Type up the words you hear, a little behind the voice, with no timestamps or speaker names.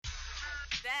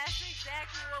That's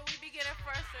exactly what we be getting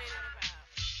frustrated about.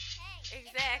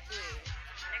 Exactly.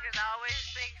 Niggas always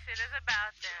think shit is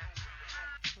about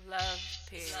them. Love,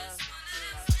 period.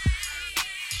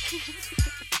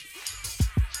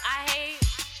 I hate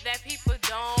that people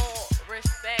don't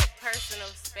respect personal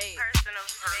space. Personal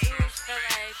space. Dudes feel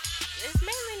like it's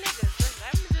mainly niggas.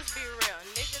 Let me just be real.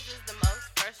 Niggas is the most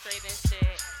frustrating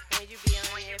shit when you be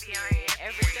on your period.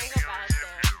 Everything about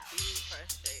them be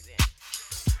frustrating.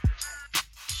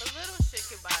 But little shit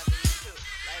can bother you too.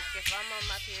 Like if I'm on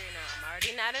my period now, I'm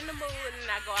already not in the mood, and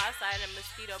I go outside and a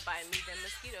mosquito bite me, then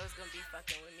mosquito's gonna be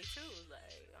fucking with me too.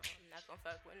 Like I'm not gonna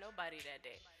fuck with nobody that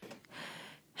day.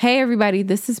 Hey everybody,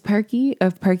 this is Perky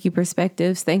of Perky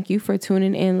Perspectives. Thank you for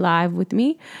tuning in live with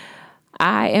me.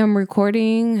 I am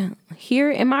recording here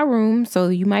in my room, so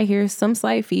you might hear some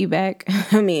slight feedback.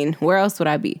 I mean, where else would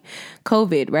I be?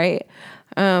 COVID, right?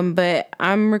 But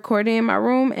I'm recording in my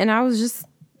room, and I was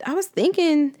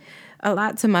thinking a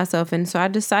lot to myself, and so I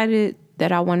decided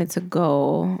that I wanted to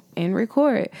go and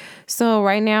record. So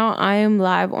right now I am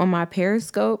live on my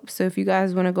Periscope. So if you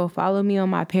guys want to go follow me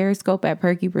on my Periscope at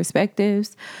Perky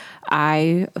Perspectives,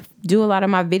 I do a lot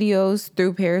of my videos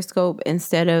through Periscope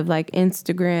instead of like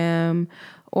Instagram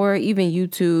or even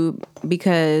YouTube,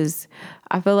 because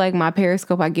I feel like my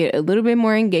Periscope, I get a little bit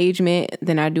more engagement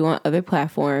than I do on other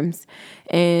platforms.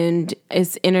 And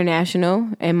it's international,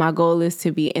 and my goal is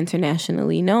to be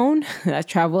internationally known. I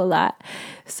travel a lot,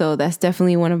 so that's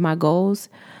definitely one of my goals.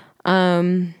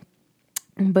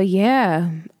 But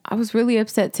yeah, I was really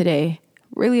upset today,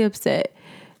 really upset.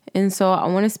 And so I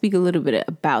want to speak a little bit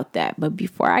about that. But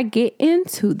before I get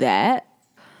into that,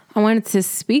 I wanted to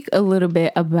speak a little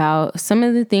bit about some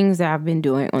of the things that I've been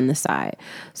doing on the side.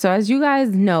 So as you guys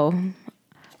know,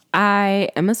 I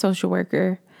am a social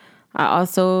worker. I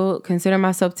also consider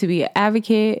myself to be an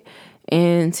advocate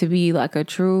and to be like a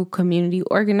true community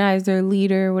organizer,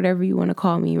 leader, whatever you want to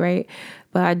call me, right?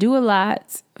 But I do a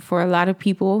lot for a lot of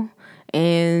people,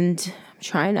 and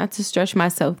trying not to stretch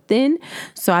myself thin.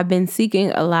 So I've been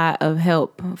seeking a lot of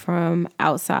help from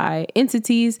outside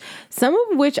entities, some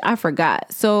of which I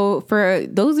forgot. So for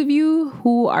those of you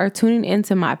who are tuning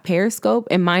into my Periscope,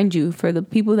 and mind you, for the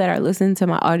people that are listening to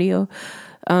my audio,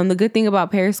 the good thing about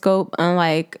Periscope,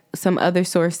 unlike some other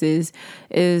sources,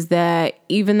 is that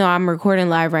even though I'm recording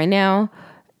live right now,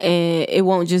 it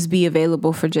won't just be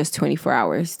available for just 24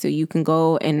 hours. So you can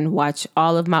go and watch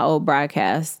all of my old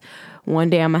broadcasts.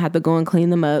 One day I'm gonna have to go and clean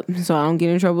them up so I don't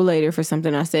get in trouble later for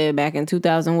something I said back in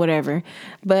 2000, whatever.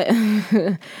 But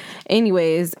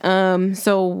anyways,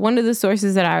 so one of the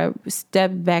sources that I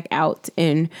stepped back out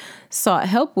and sought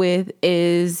help with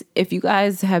is, if you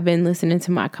guys have been listening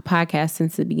to my podcast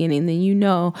since the beginning, then you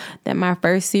know that my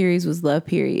first series was Love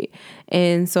Period.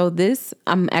 And so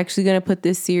I'm actually gonna put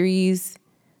this series,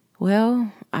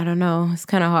 well, I don't know. It's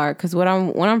kind of hard because what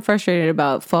I'm frustrated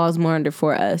about falls more under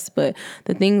For Us, but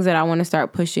the things that I want to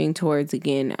start pushing towards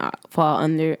again fall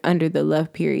under the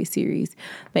Love Period series.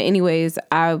 But anyways,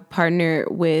 I partnered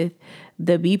with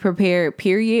the Be Prepared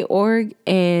Period org,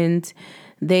 and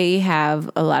they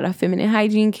have a lot of feminine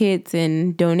hygiene kits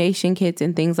and donation kits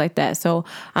and things like that. So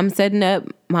I'm setting up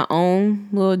my own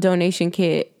little donation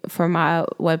kit for my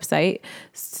website,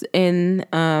 and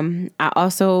I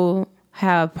also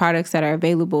have products that are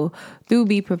available through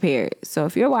Be Prepared. So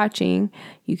if you're watching,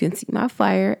 you can see my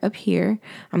flyer up here.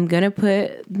 I'm going to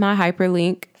put my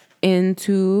hyperlink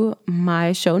into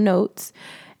my show notes.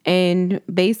 And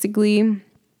basically,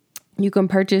 you can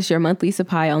purchase your monthly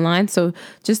supply online. So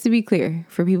just to be clear,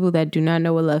 for people that do not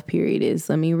know what Love Period is,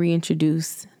 let me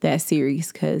reintroduce that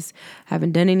series, because I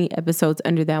haven't done any episodes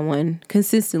under that one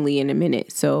consistently in a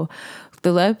minute. So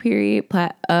the Love Period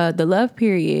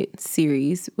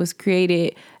series was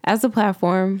created as a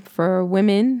platform for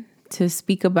women to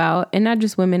speak about, and not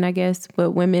just women, I guess,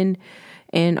 but women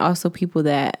and also people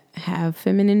that have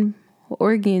feminine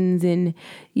organs and,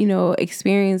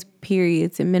 experience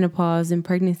periods and menopause and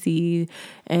pregnancy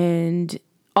and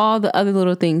all the other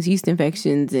little things, yeast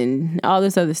infections and all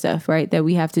this other stuff, right, that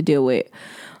we have to deal with.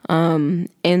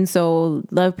 And so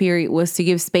Love Period was to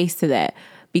give space to that,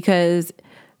 because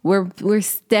we're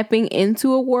stepping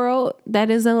into a world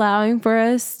that is allowing for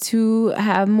us to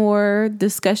have more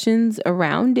discussions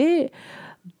around it.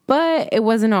 But it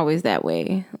wasn't always that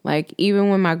way. Like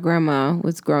even when my grandma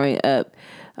was growing up,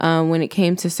 when it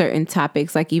came to certain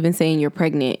topics, like even saying you're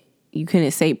pregnant, you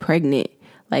couldn't say pregnant.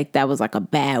 Like that was like a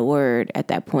bad word at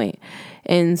that point.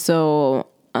 And so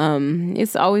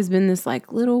it's always been this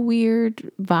like little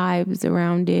weird vibes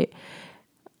around it.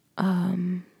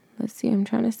 Let's see, I'm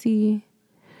trying to see.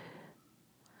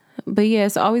 But yeah,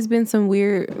 it's always been some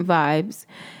weird vibes.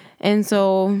 And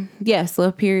so, yes,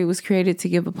 Love Period was created to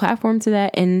give a platform to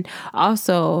that. And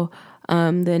also,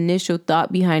 the initial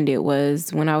thought behind it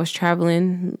was when I was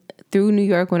traveling through New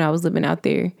York, when I was living out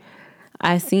there,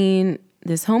 I seen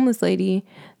this lady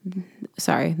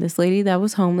that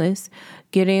was homeless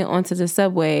getting onto the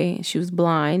subway. She was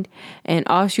blind, and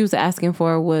all she was asking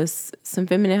for was some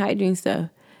feminine hygiene stuff.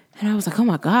 And I was like, oh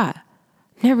my God,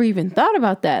 never even thought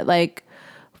about that. Like,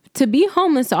 to be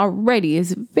homeless already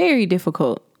is very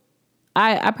difficult.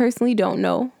 I personally don't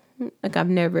know. Like, I've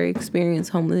never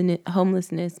experienced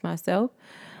homelessness myself.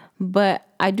 But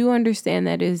I do understand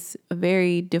that is a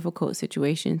very difficult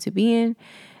situation to be in.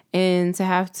 And to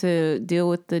have to deal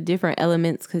with the different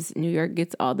elements, because New York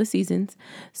gets all the seasons.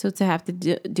 So to have to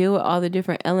deal with all the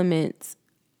different elements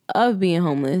of being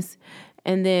homeless,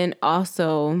 and then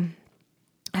also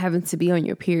having to be on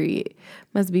your period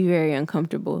must be very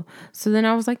uncomfortable. So then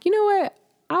I was like, you know what?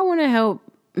 I want to help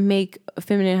make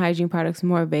feminine hygiene products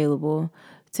more available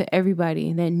to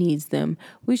everybody that needs them.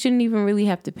 We shouldn't even really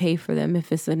have to pay for them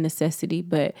if it's a necessity.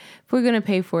 But if we're going to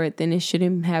pay for it, then it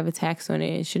shouldn't have a tax on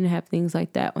it. It shouldn't have things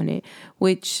like that on it,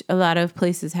 which a lot of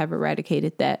places have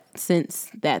eradicated that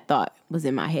since that thought was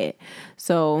in my head.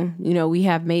 So, we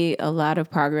have made a lot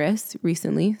of progress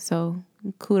recently. So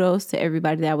kudos to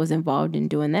everybody that was involved in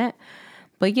doing that.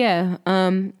 But yeah,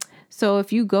 so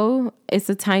if you go, it's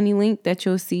a tiny link that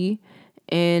you'll see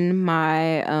in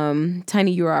my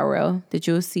tiny URL that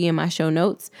you'll see in my show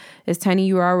notes. It's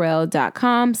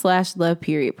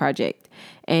tinyurl.com/love-project.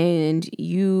 And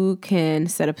you can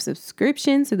set up a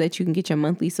subscription so that you can get your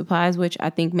monthly supplies, which I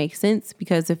think makes sense,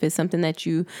 because if it's something that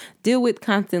you deal with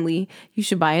constantly, you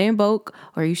should buy it in bulk,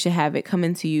 or you should have it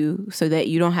coming to you so that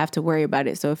you don't have to worry about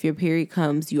it. So if your period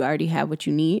comes, you already have what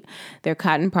you need. They're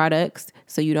cotton products,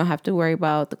 so you don't have to worry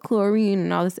about the chlorine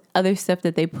and all this other stuff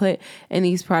that they put in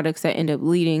these products that end up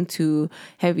leading to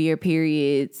heavier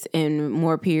periods and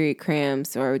more period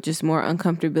cramps, or just more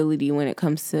uncomfortability when it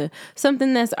comes to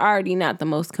something that's already not the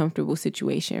most comfortable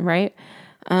situation, right?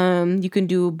 You can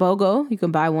do BOGO. You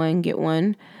can buy one, get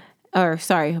one,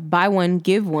 buy one,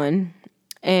 give one.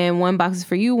 And one box is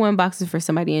for you, one box is for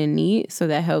somebody in need. So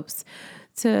that helps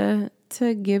to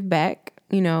give back,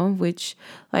 which,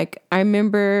 like, I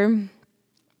remember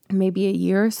maybe a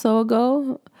year or so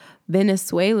ago,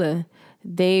 Venezuela,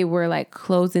 they were like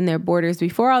closing their borders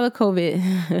before all the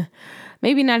COVID.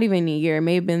 Maybe not even a year, it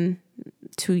may have been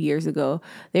 2 years ago.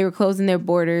 They were closing their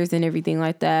borders and everything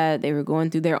like that. They were going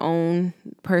through their own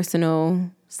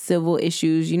personal civil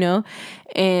issues,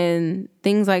 and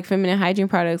things like feminine hygiene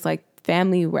products, like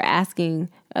family were asking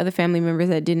other family members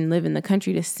that didn't live in the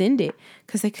country to send it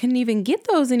because they couldn't even get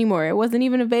those anymore. It wasn't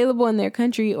even available in their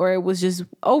country, or it was just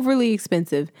overly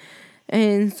expensive.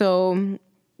 And so,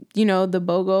 the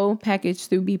BOGO package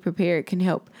through Be Prepared can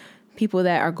help people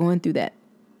that are going through that.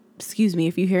 Excuse me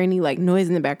if you hear any like noise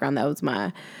in the background. That was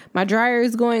my dryer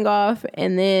is going off,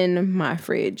 and then my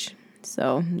fridge.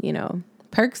 So,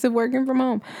 perks of working from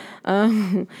home.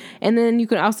 And then you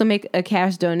can also make a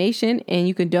cash donation, and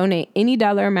you can donate any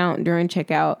dollar amount during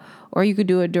checkout, or you could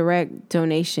do a direct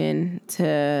donation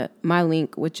to my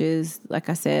link, which is, like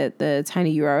I said, the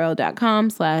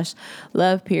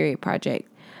tinyurl.com/love-project.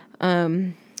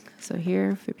 So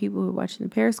here, for people who are watching the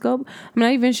Periscope, I'm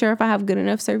not even sure if I have good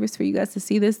enough service for you guys to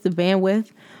see this. The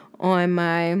bandwidth on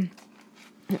my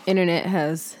internet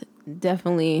has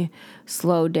definitely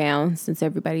slowed down since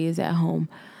everybody is at home.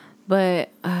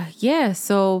 But yeah,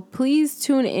 so please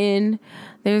tune in.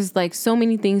 There's like so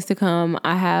many things to come.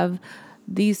 I have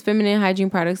these feminine hygiene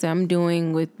products that I'm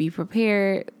doing with Be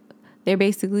Prepared. They're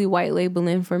basically white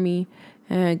labeling for me,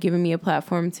 giving me a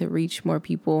platform to reach more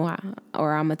people,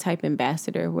 or I'm a type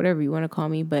ambassador, whatever you want to call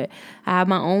me. But I have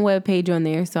my own webpage on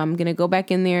there, so I'm going to go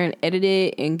back in there and edit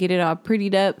it and get it all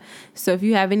prettied up. So if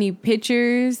you have any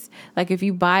pictures, like if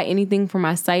you buy anything from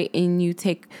my site and you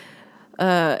take,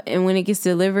 and when it gets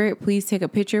delivered, please take a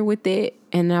picture with it.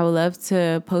 And I would love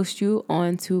to post you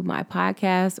onto my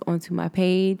podcast, onto my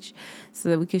page, so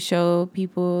that we can show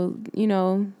people,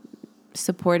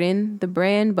 supporting the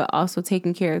brand, but also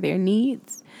taking care of their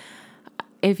needs.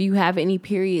 If you have any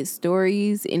period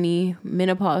stories, any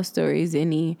menopause stories,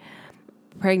 any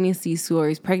pregnancy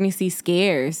stories, pregnancy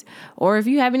scares, or if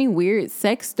you have any weird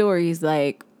sex stories,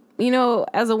 like,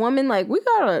 as a woman, like, we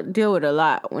gotta deal with a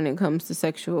lot when it comes to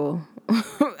sexual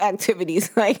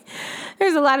activities. Like,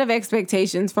 there's a lot of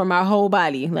expectations from our whole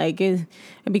body. Like, it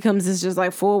becomes this just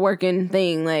like full working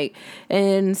thing. Like,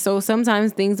 and so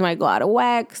sometimes things might go out of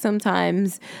whack.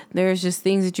 Sometimes there's just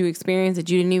things that you experience that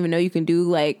you didn't even know you can do,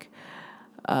 like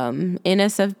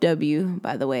NSFW,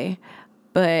 by the way.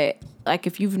 But like,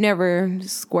 if you've never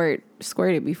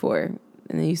squirted before,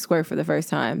 and then you squirt for the first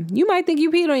time, you might think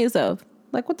you peed on yourself.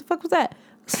 Like, what the fuck was that?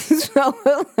 So,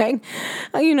 like,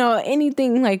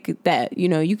 anything like that,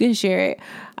 you can share it.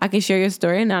 I can share your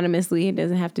story anonymously. It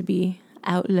doesn't have to be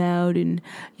out loud and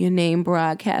your name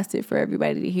broadcasted for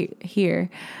everybody to hear.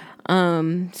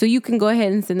 So you can go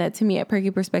ahead and send that to me at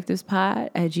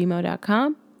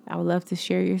perkyperspectivespod@gmail.com. I would love to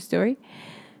share your story.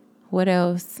 What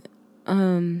else?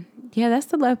 Yeah, that's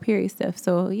the love period stuff.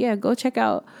 So yeah, go check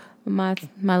out my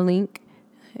link.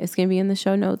 It's going to be in the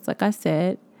show notes, like I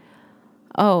said.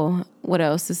 Oh, what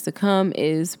else is to come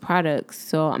is products.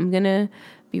 So I'm going to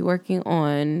be working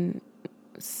on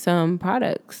some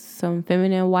products, some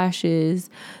feminine washes,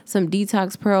 some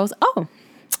detox pearls. Oh,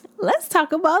 let's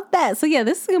talk about that. So yeah,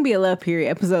 this is going to be a love period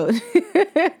episode.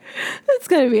 It's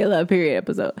going to be a love period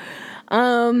episode.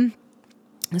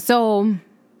 So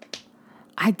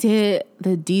I did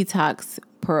the detox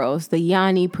pearls, the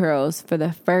Yanni pearls, for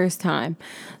the first time.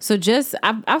 So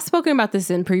I've spoken about this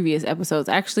in previous episodes.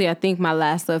 Actually, I think my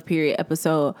last love period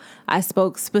episode, I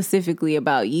spoke specifically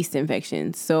about yeast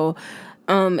infections. So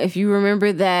if you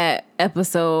remember that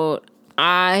episode,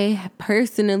 I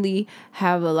personally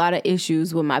have a lot of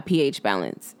issues with my pH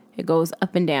balance. It goes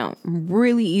up and down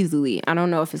really easily. I don't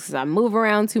know if it's because I move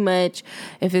around too much,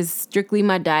 if it's strictly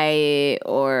my diet,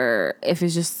 or if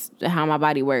it's just how my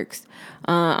body works.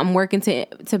 I'm working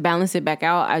to balance it back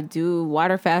out. I do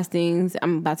water fastings.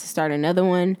 I'm about to start another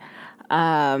one.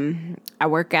 I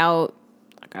work out.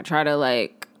 I try to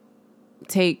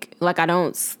I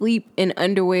don't sleep in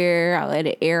underwear. I let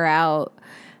it air out.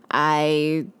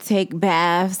 I take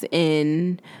baths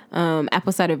in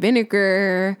apple cider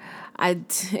vinegar.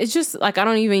 It's just I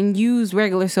don't even use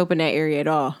regular soap in that area at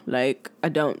all. I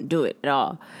don't do it at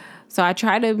all. So I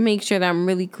try to make sure that I'm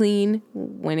really clean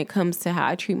when it comes to how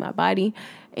I treat my body.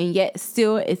 And yet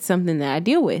still, it's something that I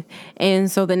deal with. And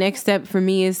so the next step for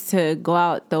me is to go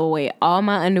out, throw away all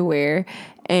my underwear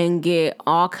and get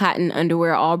all cotton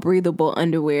underwear, all breathable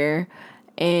underwear.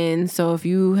 And so if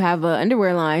you have an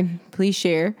underwear line, please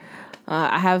share.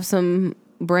 I have some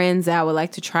brands that I would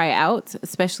like to try out,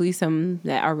 especially some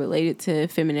that are related to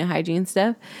feminine hygiene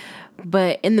stuff.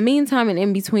 But in the meantime and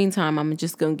in between time, I'm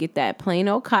just going to get that plain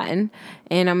old cotton,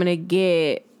 and I'm going to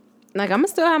get, I'm going to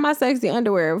still have my sexy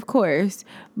underwear, of course,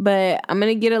 but I'm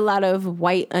going to get a lot of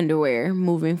white underwear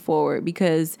moving forward,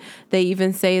 because they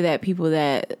even say that people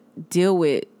that deal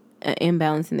with an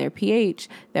imbalance in their pH,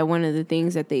 that one of the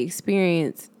things that they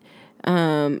experience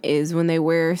is when they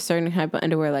wear certain type of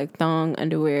underwear, like thong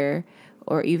underwear,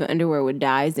 or even underwear with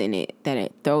dyes in it, that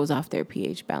it throws off their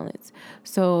pH balance.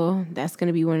 So that's going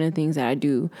to be one of the things that I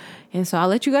do. And so I'll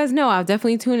let you guys know. I'll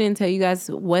definitely tune in and tell you guys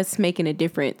what's making a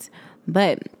difference.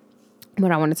 But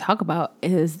what I want to talk about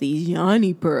is these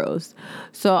Yanni pearls.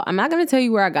 So I'm not going to tell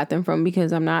you where I got them from,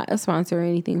 because I'm not a sponsor or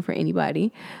anything for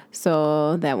anybody.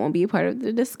 So that won't be a part of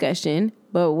the discussion.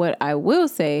 But what I will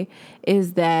say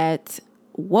is that,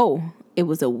 whoa, it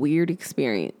was a weird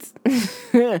experience.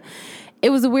 It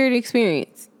was a weird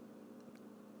experience.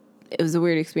 It was a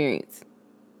weird experience.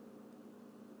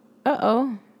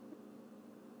 Uh-oh.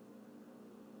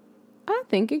 I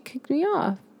think it kicked me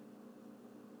off.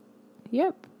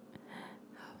 Yep.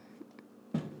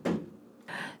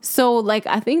 So,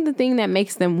 I think the thing that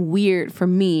makes them weird for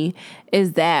me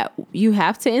is that you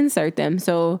have to insert them.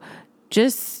 So,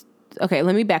 okay,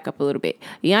 let me back up a little bit.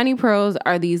 Yanni pearls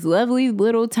are these lovely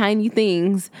little tiny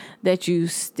things that you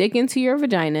stick into your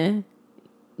vagina.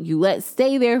 You let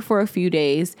stay there for a few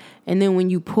days, and then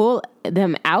when you pull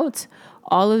them out,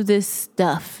 all of this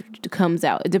stuff comes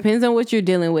out. It depends on what you're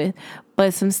dealing with,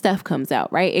 but some stuff comes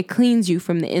out, right? It cleans you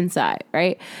from the inside,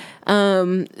 right?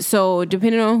 So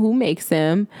depending on who makes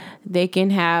them, they can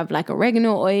have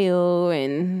oregano oil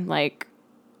and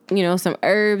some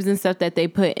herbs and stuff that they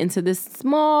put into this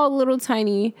small little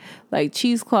tiny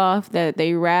cheesecloth that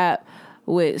they wrap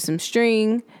with some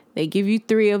string. They give you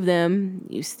 3 of them.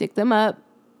 You stick them up.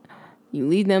 You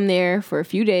leave them there for a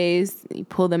few days, you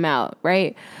pull them out,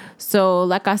 right? So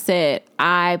like I said,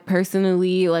 I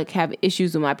personally have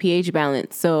issues with my pH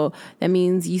balance. So that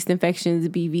means yeast infections,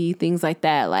 BV, things like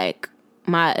that.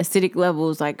 My acidic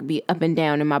levels be up and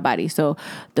down in my body. So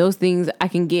those things I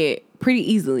can get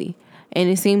pretty easily. And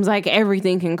it seems like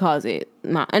everything can cause it.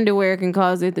 My underwear can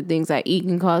cause it. The things I eat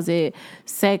can cause it.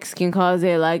 Sex can cause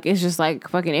it. It's just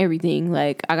fucking everything.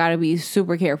 I gotta be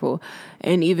super careful.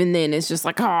 And even then, it's just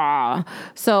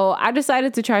So I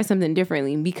decided to try something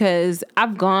differently, because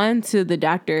I've gone to the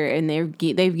doctor and they've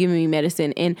given me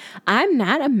medicine. And I'm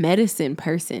not a medicine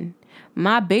person.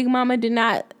 My big mama did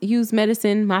not use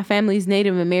medicine. My family's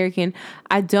Native American.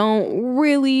 I don't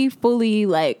really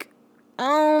fully I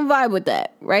don't vibe with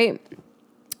that, right?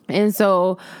 And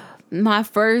so my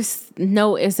first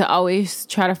note is to always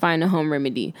try to find a home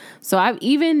remedy. So I've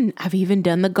even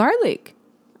done the garlic.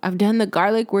 I've done the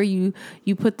garlic where you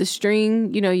put the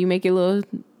string, you make a little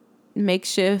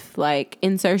makeshift like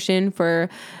insertion for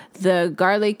the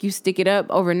garlic. You stick it up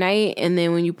overnight, and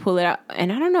then when you pull it out,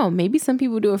 and I don't know, maybe some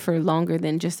people do it for longer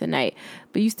than just a night,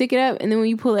 but you stick it up, and then when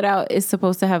you pull it out, it's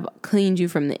supposed to have cleaned you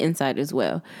from the inside as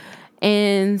well.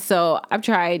 And so I've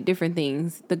tried different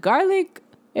things. The garlic,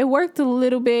 it worked a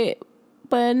little bit,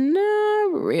 but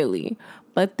not really.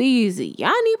 But these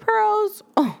Yanni pearls,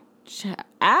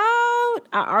 I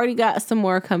already got some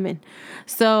more coming.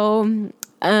 So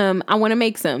I want to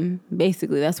make some.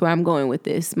 Basically, that's where I'm going with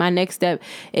this. My next step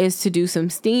is to do some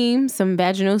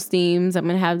vaginal steams. I'm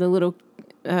going to have the little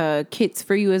kits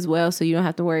for you as well, so you don't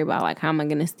have to worry about like how am I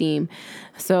going to steam.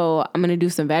 So I'm going to do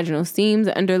some vaginal steams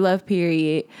under love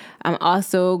period. I'm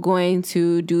also going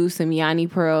to do some Yanni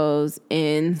pearls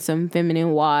and some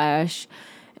feminine wash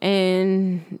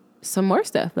and some more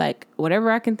stuff. Like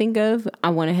whatever I can think of, I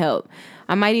want to help.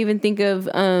 I might even think of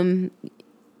I'm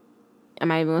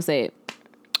not even gonna say it.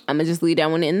 I'm gonna just leave that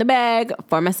one in the bag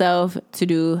for myself to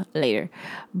do later.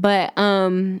 But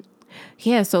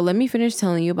yeah, so let me finish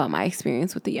telling you about my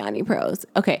experience with the Yanni pearls.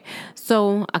 Okay,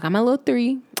 so I got my little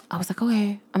 3. I was like,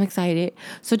 okay, I'm excited.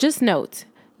 So just note,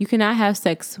 you cannot have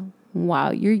sex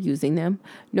while you're using them,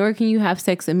 nor can you have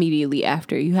sex immediately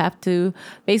after. You have to,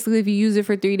 basically, if you use it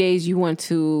for 3 days, you want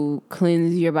to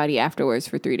cleanse your body afterwards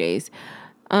for 3 days.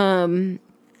 The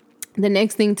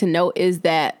next thing to note is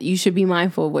that you should be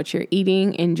mindful of what you're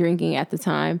eating and drinking at the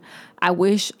time. I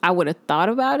wish I would have thought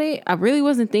about it. I really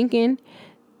wasn't thinking.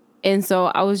 And so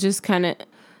I was just kind of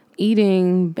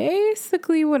eating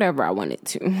basically whatever I wanted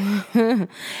to.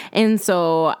 And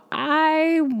so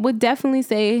I would definitely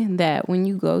say that when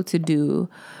you go to do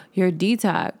your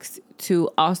detox, to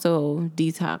also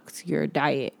detox your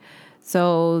diet.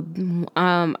 So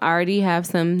I already have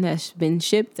some that's been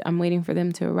shipped. I'm waiting for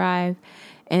them to arrive.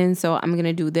 And so I'm going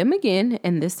to do them again.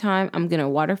 And this time I'm going to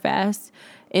water fast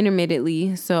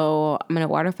intermittently. So I'm going to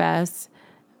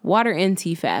water and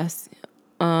tea fast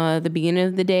the beginning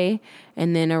of the day.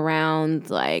 And then around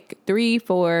like 3,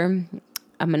 4,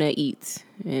 I'm going to eat.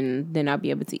 And then I'll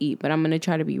be able to eat. But I'm going to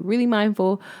try to be really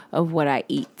mindful of what I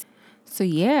eat. So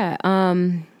yeah,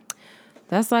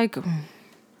 that's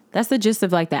the gist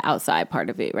of like the outside part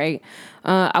of it, right?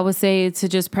 I would say to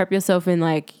just prep yourself in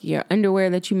like your underwear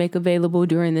that you make available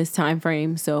during this time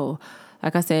frame. So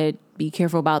like I said, be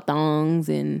careful about thongs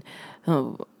and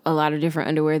a lot of different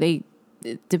underwear. They,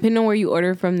 depending on where you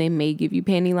order from, they may give you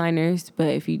panty liners, but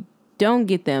if you don't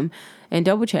get them, and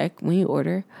double check when you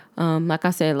order, like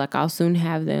I said, like I'll soon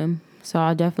have them. So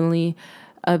I'll definitely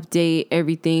update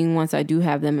everything once I do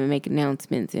have them and make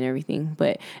announcements and everything.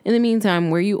 But in the meantime,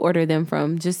 where you order them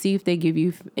from, just see if they give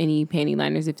you any panty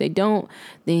liners. If they don't,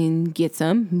 then get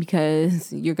some,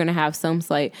 because you're going to have some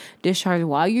slight discharge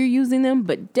while you're using them,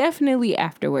 but definitely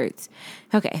afterwards.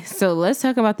 Okay, so let's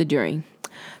talk about the during.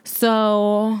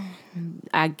 So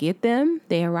I get them,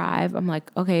 they arrive. I'm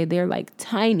like, okay, they're like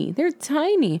tiny. They're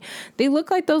tiny. They look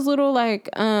like those little like,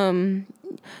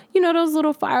 those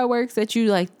little fireworks that you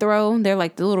like throw. They're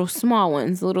like the little small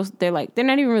ones. They're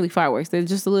not even really fireworks. They're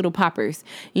just the little poppers.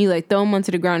 And you like throw them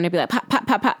onto the ground and they'll be like pop, pop,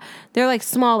 pop, pop. They're like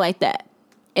small like that.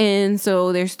 And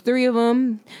so there's 3 of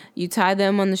them. You tie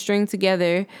them on the string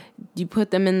together. You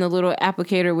put them in the little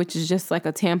applicator, which is just like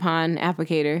a tampon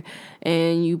applicator,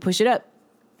 and you push it up.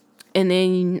 And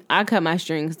then I cut my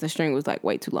string because the string was like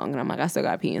way too long. And I'm like, I still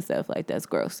got pee and stuff. Like, that's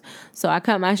gross. So I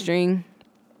cut my string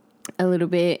a little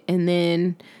bit and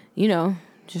then,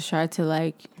 just try to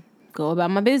like go about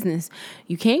my business.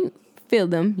 You can't feel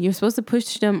them. You're supposed to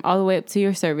push them all the way up to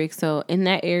your cervix. So in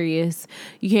that areas,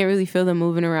 you can't really feel them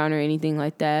moving around or anything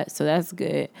like that. So that's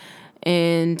good.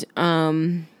 And,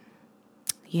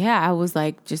 yeah, I was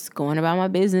like just going about my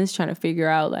business, trying to figure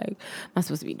out like, am I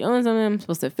supposed to be doing something? I'm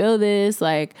supposed to feel this.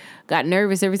 Like, got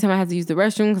nervous every time I had to use the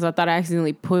restroom because I thought I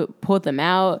accidentally pulled them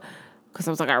out. Because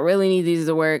I was like, I really need these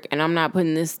to work, and I'm not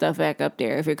putting this stuff back up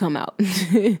there if it come out.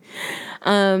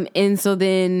 And so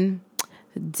then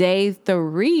day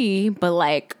 3, but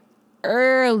like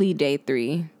early day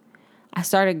 3, I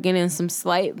started getting some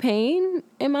slight pain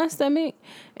in my stomach.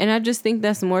 And I just think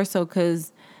that's more so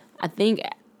because I think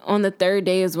on the 3rd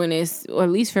day is when or at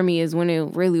least for me, is when it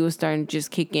really was starting to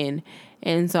just kick in.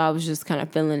 And so I was just kind of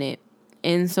feeling it.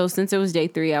 And so since it was day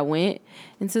 3, I went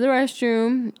into the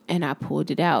restroom and I pulled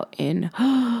it out. And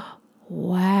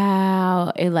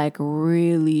wow, it like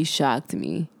really shocked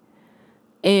me.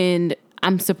 And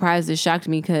I'm surprised it shocked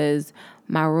me because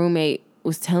my roommate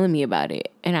was telling me about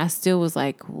it. And I still was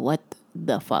like, what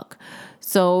the fuck?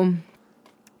 So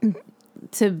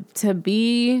to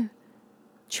be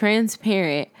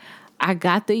transparent, I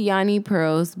got the Yanni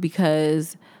Pearls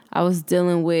because I was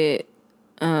dealing with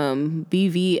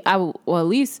BV. At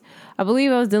least I believe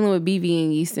I was dealing with BV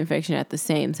and yeast infection at the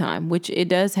same time, which it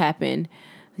does happen.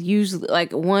 Usually,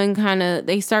 like one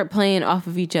they start playing off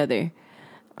of each other.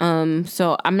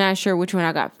 So I'm not sure which one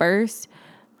I got first.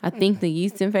 I think the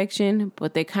yeast infection,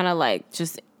 but they kind of like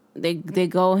just they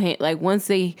go like once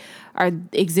they are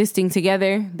existing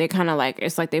together, they kind of like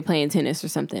it's like they playing tennis or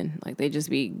something. Like they just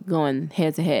be going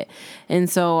head to head. And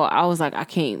so I was like, I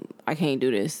can't do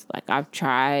this. Like I've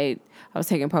tried. I was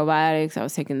taking probiotics. I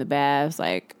was taking the baths.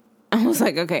 Like I was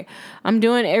like, okay, I'm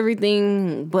doing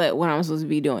everything but what I'm supposed to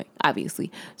be doing,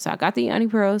 obviously. So I got the Yanni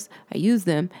Pearls. I used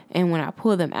them, and when I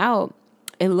pull them out,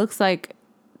 it looks like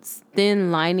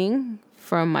thin lining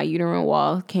from my uterine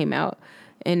wall came out,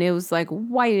 and it was like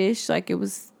whitish, like it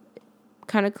was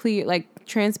kind of clear, like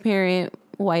transparent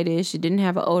whitish. It didn't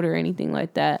have an odor or anything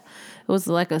like that. It was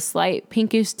like a slight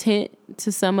pinkish tint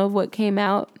to some of what came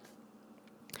out,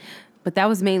 but that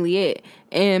was mainly it.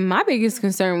 And my biggest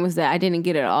concern was that I didn't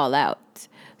get it all out.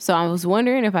 So I was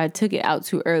wondering if I took it out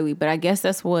too early, but I guess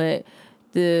that's what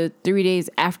the 3 days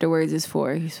afterwards is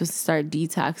for. You're supposed to start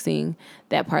detoxing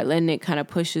that part, letting it kind of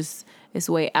pushes its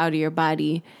way out of your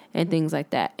body and things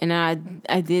like that. And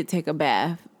I did take a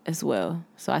bath as well.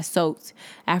 So I soaked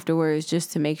afterwards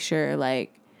just to make sure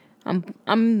like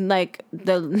I'm like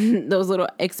those little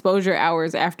exposure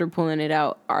hours after pulling it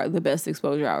out are the best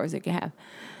exposure hours it can have.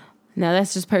 Now,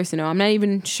 that's just personal. I'm not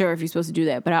even sure if you're supposed to do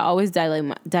that, but I always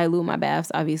dilute my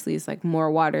baths. Obviously, it's like more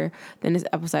water than this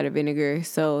apple cider vinegar,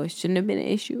 so it shouldn't have been an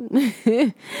issue.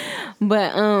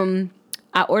 But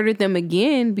I ordered them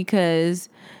again because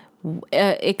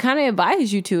it kind of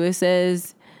advises you to. It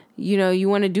says, you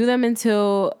want to do them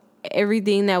until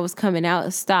everything that was coming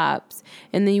out stops,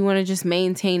 and then you want to just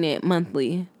maintain it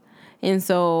monthly. And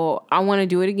so I want to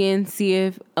do it again, see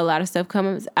if a lot of stuff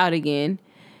comes out again.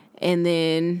 And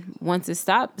then once it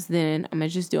stops, then I'm going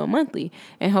to just do it monthly.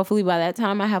 And hopefully by that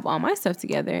time I have all my stuff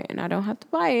together and I don't have to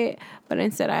buy it. But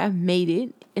instead I have made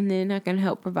it, and then I can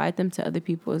help provide them to other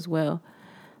people as well.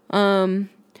 But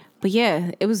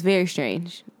yeah, it was very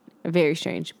strange,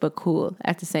 but cool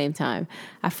at the same time.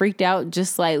 I freaked out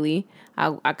just slightly.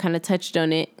 I kind of touched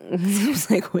on it. I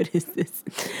was like, what is this?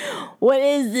 What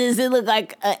is this? It looked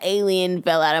like an alien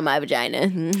fell out of my vagina.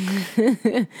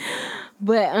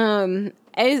 But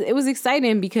it was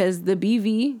exciting because the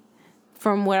BV,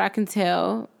 from what I can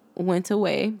tell, went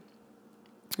away.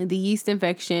 The yeast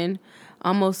infection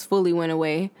almost fully went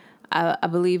away. I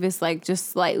believe it's like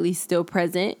just slightly still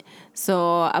present.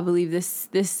 So I believe this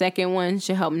second one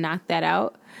should help knock that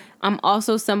out. I'm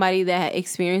also somebody that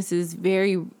experiences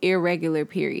very irregular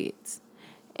periods.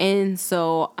 And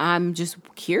so I'm just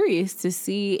curious to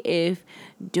see if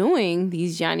doing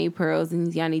these Yanni Pearls and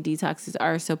these Yanni detoxes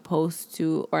are supposed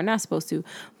to, or not supposed to,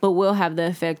 but will have the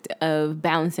effect of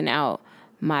balancing out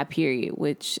my period,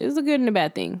 which is a good and a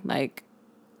bad thing. Like,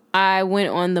 I went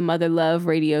on the Mother Love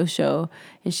radio show,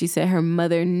 and she said her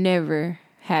mother never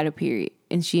had a period,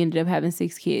 and she ended up having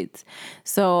 6 kids.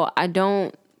 So I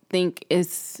don't think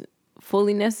it's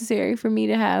fully necessary for me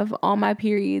to have all my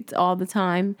periods all the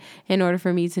time in order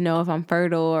for me to know if I'm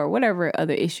fertile or whatever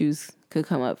other issues could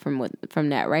come up from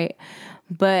that, right?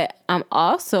 But I'm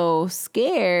also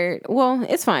scared. Well,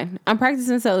 it's fine. I'm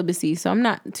practicing celibacy, so I'm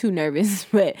not too nervous.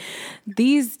 But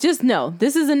just know,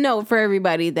 this is a note for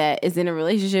everybody that is in a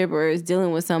relationship or is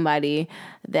dealing with somebody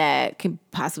that can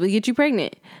possibly get you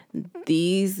pregnant.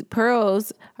 These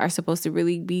pearls are supposed to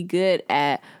really be good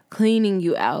at cleaning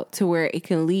you out to where it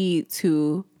can lead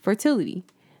to fertility.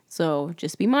 So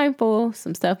just be mindful.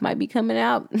 Some stuff might be coming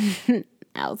out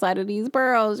outside of these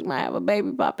pearls. You might have a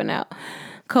baby popping out.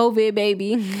 COVID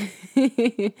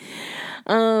baby.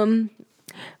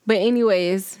 But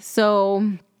anyways, so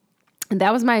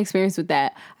that was my experience with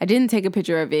that. I didn't take a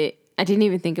picture of it. I didn't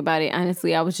even think about it.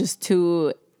 Honestly, I was just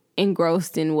too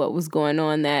engrossed in what was going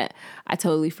on that I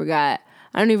totally forgot.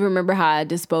 I don't even remember how I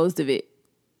disposed of it.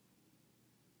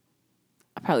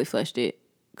 I probably flushed it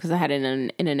because I had it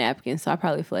in a napkin, so I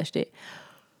probably flushed it.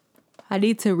 I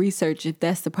need to research if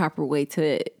that's the proper way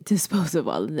to dispose of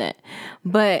all of that.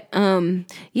 But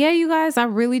yeah, you guys, I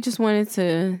really just wanted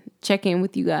to check in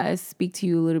with you guys, speak to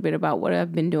you a little bit about what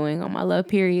I've been doing on my love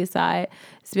period side.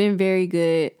 It's been very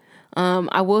good.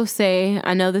 I will say,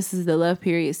 I know this is the love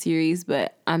period series,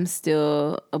 but I'm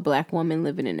still a Black woman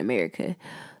living in America.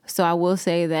 So I will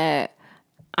say that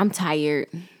I'm tired.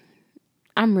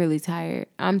 I'm really tired.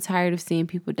 I'm tired of seeing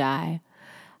people die.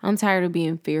 I'm tired of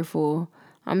being fearful.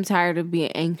 I'm tired of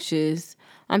being anxious.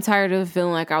 I'm tired of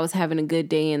feeling like I was having a good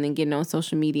day and then getting on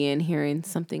social media and hearing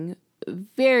something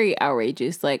very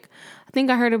outrageous. Like, I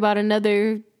think I heard about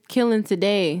another killing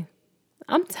today.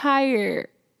 I'm tired.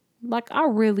 Like, I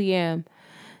really am.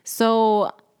 So,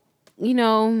 I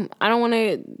don't want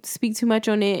to speak too much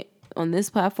on it on this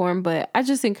platform, but I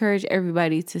just encourage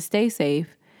everybody to stay safe,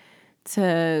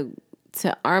 to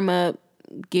arm up,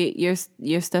 get your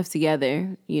stuff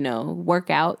together, work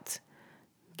out,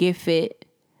 get fit,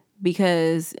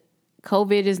 because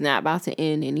COVID is not about to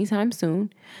end anytime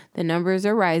soon. The numbers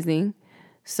are rising,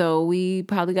 so we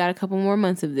probably got a couple more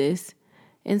months of this.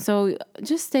 And so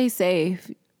just stay safe,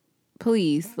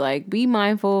 please. Like, be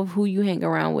mindful of who you hang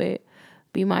around with.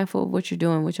 Be mindful of what you're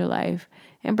doing with your life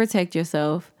and protect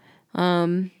yourself.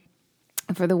 For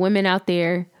the women out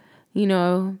there,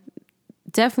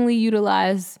 definitely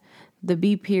utilize the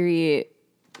B period,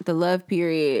 the love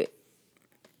period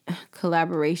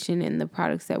collaboration and the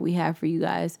products that we have for you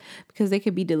guys, because they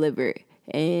could be delivered.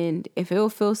 And if it will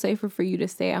feel safer for you to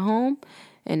stay at home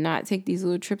and not take these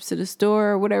little trips to the store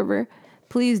or whatever,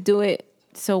 please do it.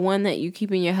 So one, that you're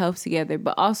keeping your health together,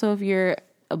 but also if you're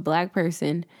a Black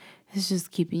person, it's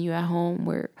just keeping you at home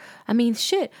I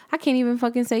can't even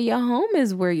fucking say your home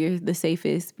is where you're the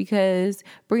safest, because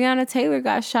Breonna Taylor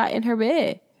got shot in her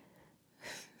bed.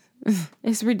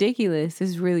 It's ridiculous.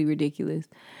 It's really ridiculous.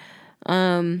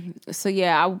 So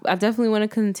yeah, I definitely want to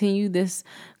continue this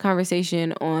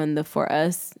conversation on the For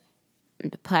Us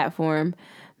platform.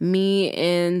 Me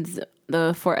and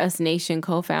the For Us Nation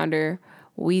co-founder,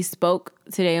 we spoke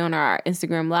today on our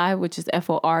Instagram Live, which is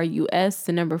FORUS,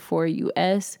 the number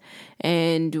 4US.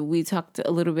 And we talked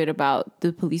a little bit about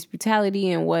the police brutality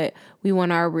and what we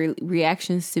want our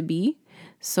reactions to be.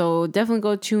 So definitely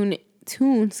go tune,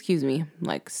 I'm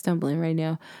like stumbling right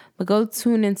now, but go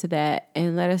tune into that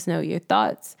and let us know your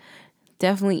thoughts.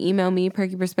 Definitely email me,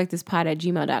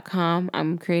 perkyperspectivespod@gmail.com.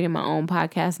 I'm creating my own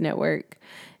podcast network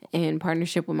in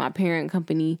partnership with my parent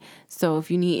company. So if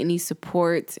you need any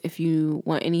support, if you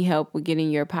want any help with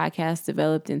getting your podcast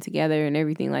developed and together and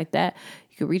everything like that,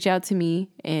 you can reach out to me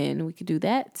and we could do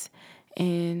that.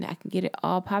 And I can get it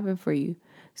all popping for you.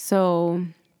 So,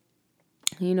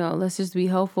 let's just be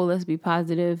hopeful. Let's be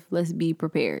positive. Let's be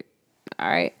prepared. All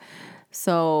right.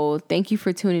 So thank you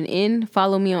for tuning in.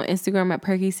 Follow me on Instagram at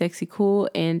PerkySexyCool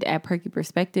and at Perky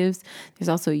Perspectives. There's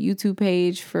also a YouTube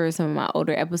page for some of my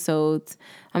older episodes.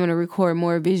 I'm going to record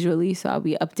more visually, so I'll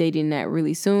be updating that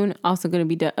really soon. Also going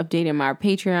to be updating my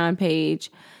Patreon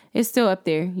page. It's still up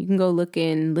there. You can go look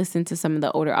and listen to some of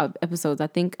the older episodes. I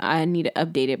think I need to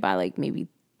update it by like maybe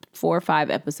 4 or 5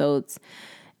 episodes.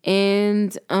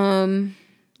 And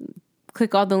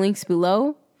click all the links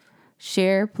below.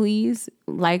 Share, please.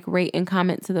 Like, rate, and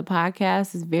comment to the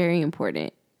podcast is very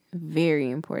important. Very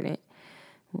important.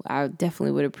 I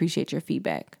definitely would appreciate your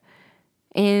feedback.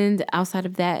 And outside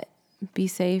of that, be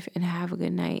safe and have a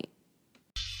good night.